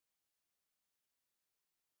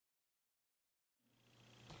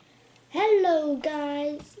Hello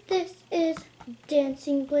guys, this is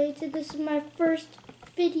Dancing Blades and this is my first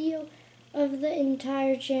video of the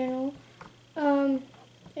entire channel. And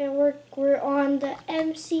we're on the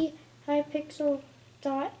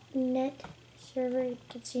mchypixel.net server. You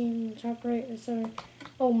can see in the top right of the server.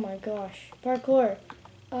 Oh my gosh, parkour.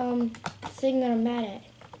 Thing that I'm mad at.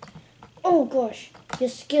 Oh gosh,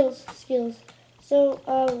 yes, skills. So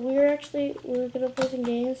we're gonna play some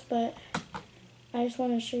games, but I just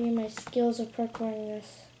want to show you my skills of parkouring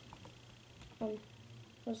this. What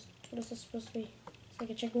is this supposed to be? It's like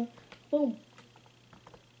a checkpoint. Boom.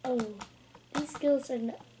 Oh, these skills are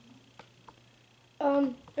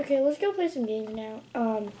okay, let's go play some games now.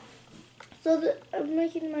 I'm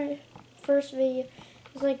making my first video.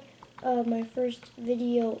 It's like, my first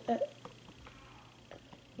video.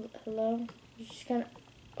 Hello? You just kind of,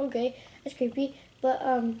 okay, that's creepy. But,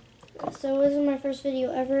 so this is my first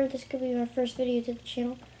video ever. This could be my first video to the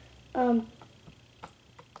channel.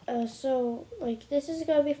 So, like, this is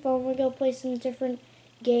gonna be fun. We're gonna play some different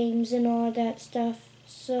games and all that stuff.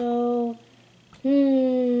 So,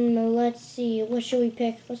 let's see. What should we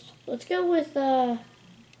pick? Let's go with,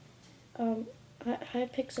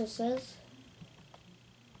 Hypixel says.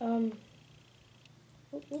 We'll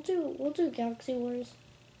do Galaxy Wars.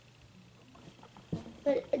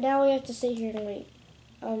 But now we have to sit here and wait.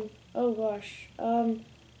 Oh gosh.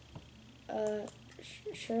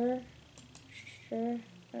 Sure.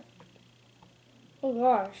 Oh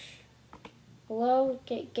gosh. Hello,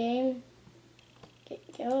 game.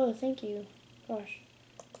 Oh, thank you. Gosh.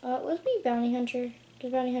 Let's be Bounty Hunter,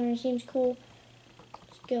 because Bounty Hunter seems cool.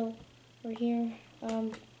 Let's go. We're here. I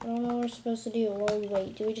don't know what we're supposed to do while we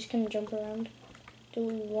wait. Do we just kind of jump around? Do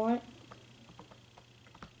we want?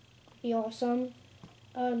 Be awesome.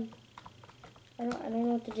 I don't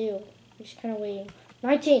know what to do. We're just kind of waiting.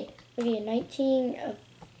 19. Okay, 19 of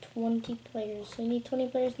 20 players. So we need 20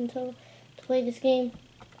 players in total to play this game.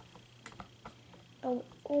 Oh,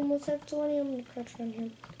 almost have 20. I'm gonna crouch around here.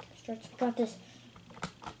 I got this.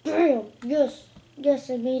 Bam! Yes,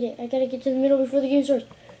 I made it. I gotta get to the middle before the game starts.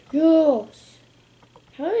 Yes.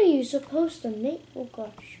 How are you supposed to make? Oh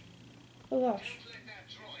gosh.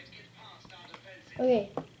 Okay,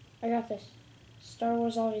 I got this. Star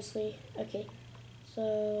Wars, obviously. Okay,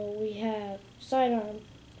 so we have sidearm,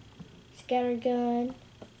 scatter gun,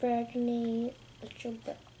 a frag grenade, a jump.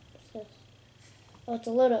 What's this? Oh, it's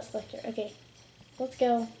a loadout selector. Okay, let's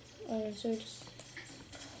go. So just.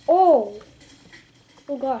 Oh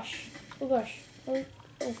gosh. Oh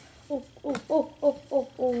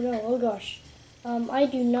no. Oh gosh. I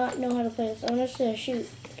do not know how to play this. I'm just gonna shoot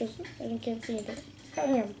because I can't see anything.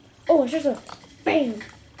 Bam. Oh, it's just a bam.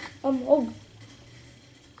 Oh.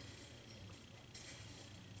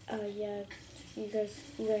 Yeah, you guys,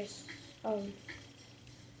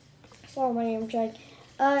 saw my name tag.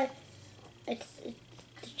 It's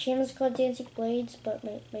the channel's called Dancing Blades, but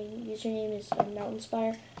my username is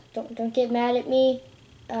Mountainspire. Don't get mad at me.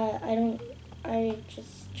 I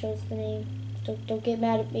just chose the name. Don't get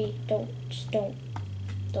mad at me. Don't.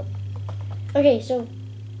 Okay, so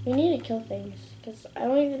we need to kill things because I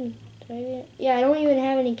don't even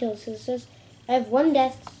have any kills. So it says I have 1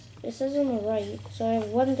 death. It says on the right, so I have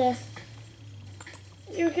 1 death.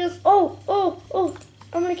 0 kills. Oh!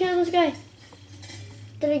 I'm gonna kill this guy.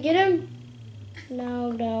 Did I get him?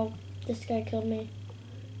 No. This guy killed me.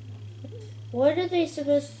 What are they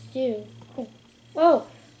supposed to do? Oh,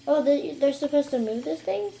 they're supposed to move this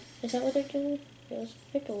thing? Is that what they're doing? Okay, let's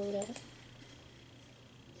pick a load out.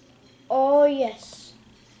 Oh, yes.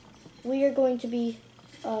 We are going to be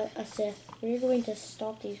a Sith. We're going to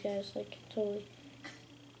stop these guys, like, totally.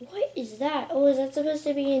 What is that? Oh, is that supposed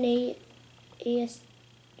to be an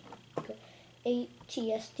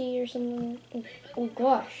ATSD or something? Oh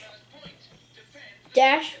gosh.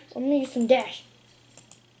 Dash? I'm gonna use some dash.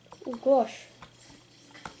 Oh gosh.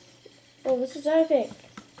 Oh, this is epic.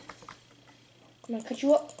 I'm gonna cut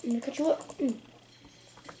you up.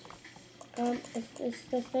 Is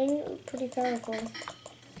the thing pretty powerful?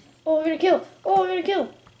 Oh, we're gonna kill. Oh,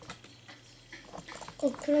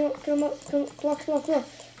 come on.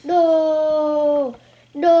 No,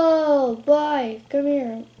 bye. Come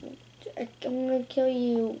here. I'm gonna kill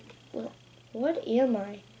you. What am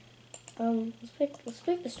I? Let's pick the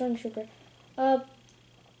stormtrooper. I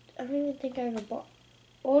don't even think I have a ball.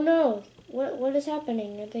 Oh no! What is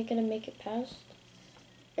happening? Are they gonna make it past?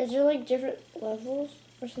 Is there like different levels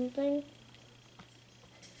or something?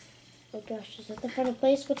 Oh gosh, is that the final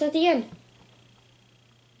place? What's at the end?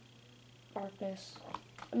 Darkness.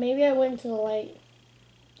 Maybe I went into the light.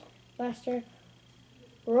 Blaster.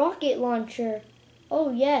 Rocket launcher. Oh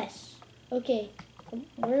yes. Okay.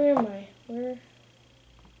 Where am I? Where?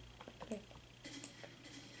 Okay.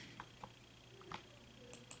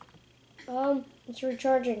 It's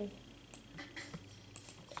recharging.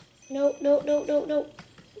 No, no, no, no, no.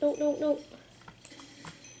 No, no, no.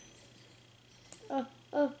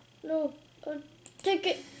 No. Take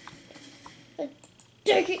it.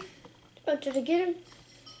 Take it. Did I get him?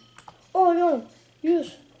 Oh, I got him.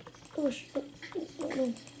 Yes. Gosh. No, no,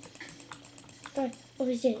 no. Die. Oh,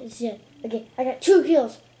 he's dead. He's dead. Okay, I got 2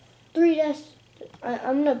 kills. 3 deaths.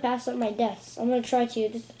 I'm gonna pass up my deaths. I'm gonna try to.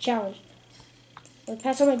 This is a challenge. I'm gonna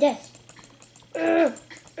pass up my deaths.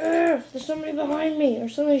 There's somebody behind me, or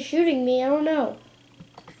somebody shooting me. I don't know.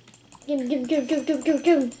 Get him, get him, get him, get him, get him,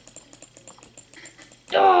 get him.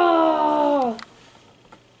 Oh!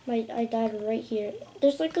 I died right here.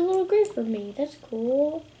 There's like a little grave for me. That's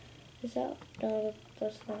cool. Is that? No,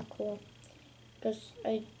 that's not cool. Because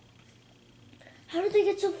How did they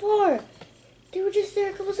get so far? They were just there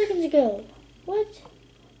a couple seconds ago. What?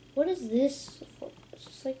 What is this? It's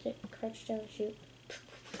just like to crouch down and shoot.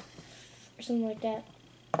 Or something like that.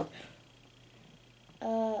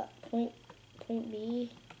 Point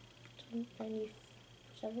B.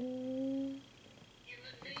 97.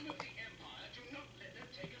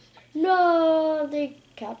 No, they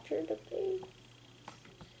captured the thing.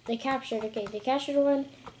 They captured, okay, they captured one.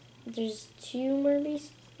 There's 2 more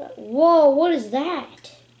beasts. Whoa, what is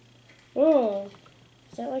that? Oh,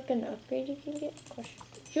 is that like an upgrade you can get? Gosh.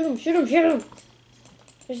 Shoot him, shoot him, shoot him!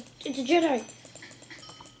 It's a Jedi.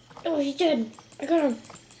 Oh, he's dead. I got him.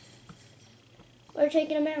 We're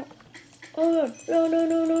taking him out. Oh god, no, no,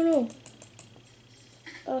 no, no, no.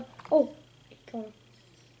 Oh, got him.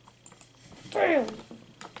 Bam!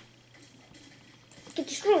 Get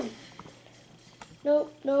destroyed.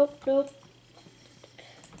 Nope, nope, nope.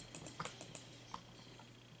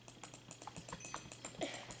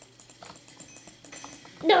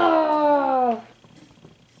 No!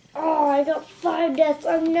 Oh, I got 5 deaths.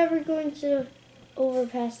 I'm never going to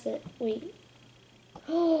overpass it. Wait.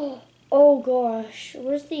 Oh gosh.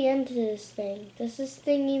 Where's the end to this thing? Does this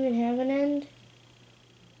thing even have an end?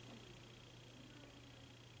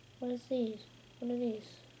 What is these? What are these?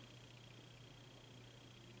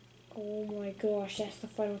 Oh my gosh, that's the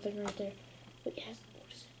final thing right there. Wait, yes.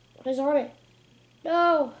 What is it? What is on it?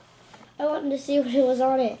 No! I wanted to see what it was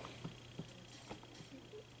on it.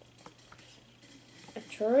 A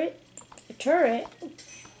turret? A turret?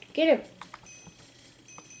 Get him.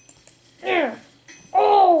 There.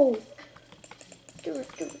 Oh! Do it.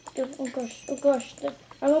 Oh gosh, oh gosh.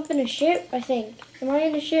 I'm up in a ship, I think. Am I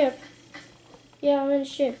in a ship? Yeah, I'm in a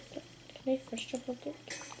ship. Can I first jump up there?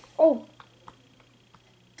 Oh!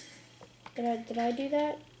 Did I do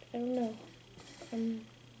that? I don't know.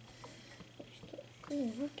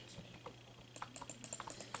 Rockets.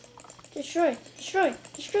 Destroy! Destroy!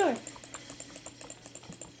 Destroy!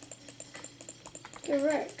 Get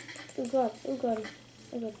wrecked. Oh god, oh god,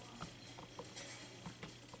 oh god.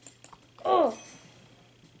 Oh!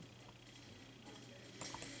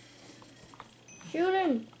 Shoot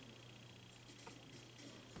him!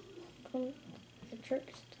 Come, the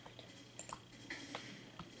trick's died.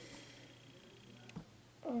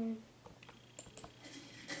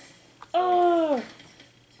 Oh!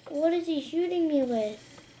 What is he shooting me with?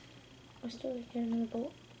 I'm still getting another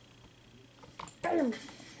bolt. Bam!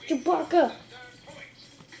 Chewbacca!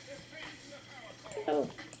 Oh!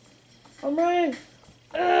 I'm running!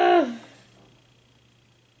 Ugh!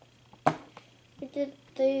 Did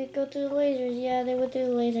they go through the lasers? Yeah, they went through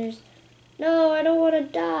the lasers. No, I don't want to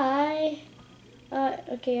die.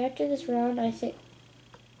 Okay, after this round, I think...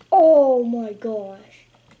 Oh my gosh.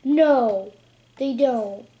 No, they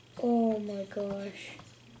don't. Oh my gosh.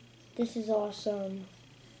 This is awesome.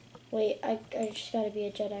 Wait, I just gotta be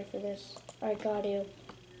a Jedi for this. I got to.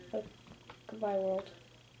 Oh, goodbye, world.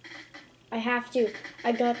 I have to.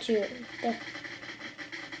 I got to.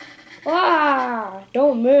 Ah!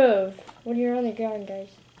 Don't move when you're on the ground, guys.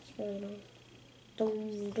 It's really annoying.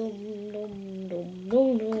 Dum, dum, dum, dum,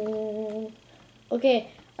 dum, dum. Okay,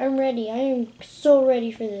 I'm ready. I am so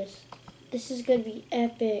ready for this. This is gonna be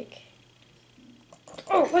epic.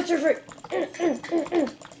 Oh, let's surf it. I'm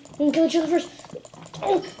gonna kill each other first.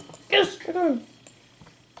 Oh, yes, I got him.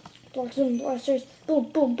 Blocks and blasters. Boom,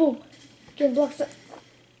 boom, boom. Get blocks.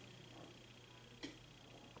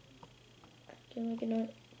 Can I get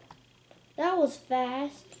it? That was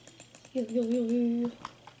fast. Yo.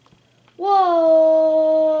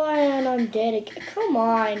 Whoa, and I'm dead again. Come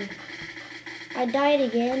on. I died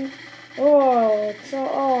again. Oh,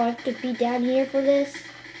 I have to be down here for this.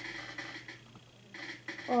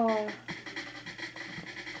 Oh.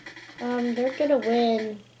 They're gonna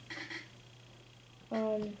win.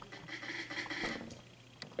 Oh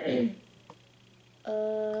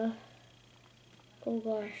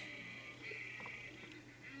gosh.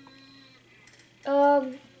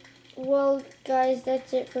 Well, guys,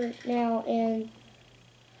 that's it for now, and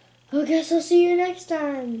I guess I'll see you next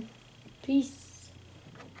time. Peace.